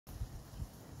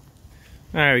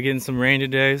Alright, we're getting some rain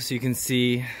today, so you can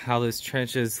see how this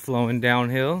trench is flowing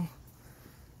downhill.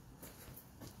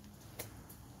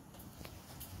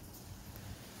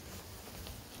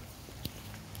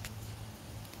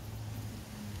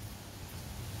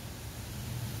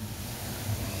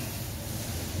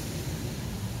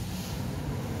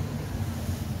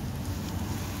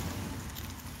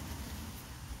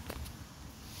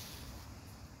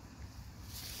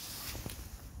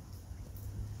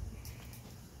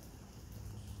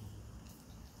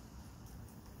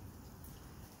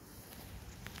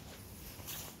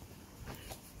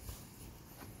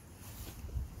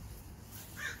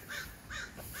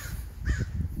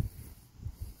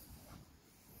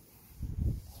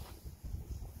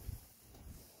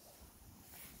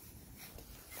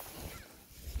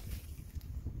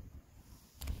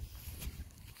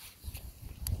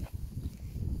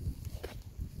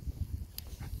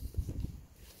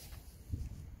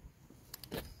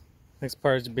 Next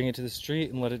part is to bring it to the street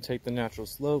and let it take the natural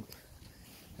slope.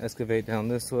 Excavate down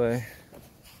this way.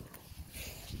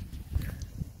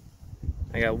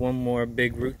 I got one more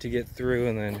big root to get through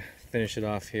and then finish it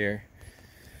off here.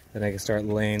 Then I can start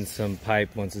laying some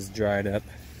pipe once it's dried up.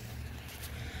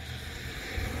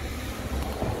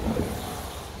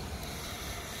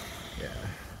 Yeah.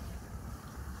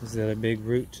 Is that a big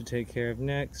root to take care of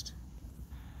next?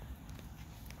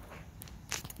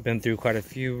 Been through quite a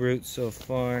few roots so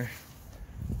far.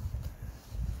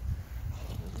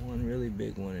 There's one really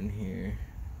big one in here.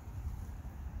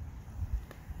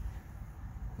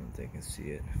 I don't think I can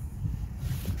see it.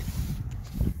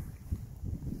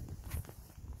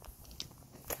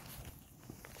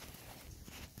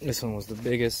 This one was the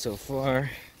biggest so far.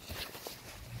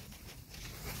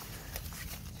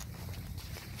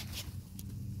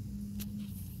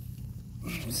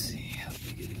 Let's see how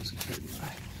big it is.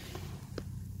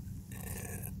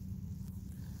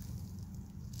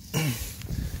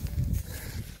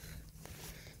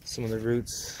 Some of the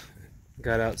roots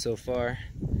got out so far.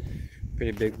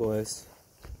 Pretty big boys.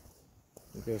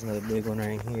 There's another big one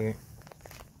right here.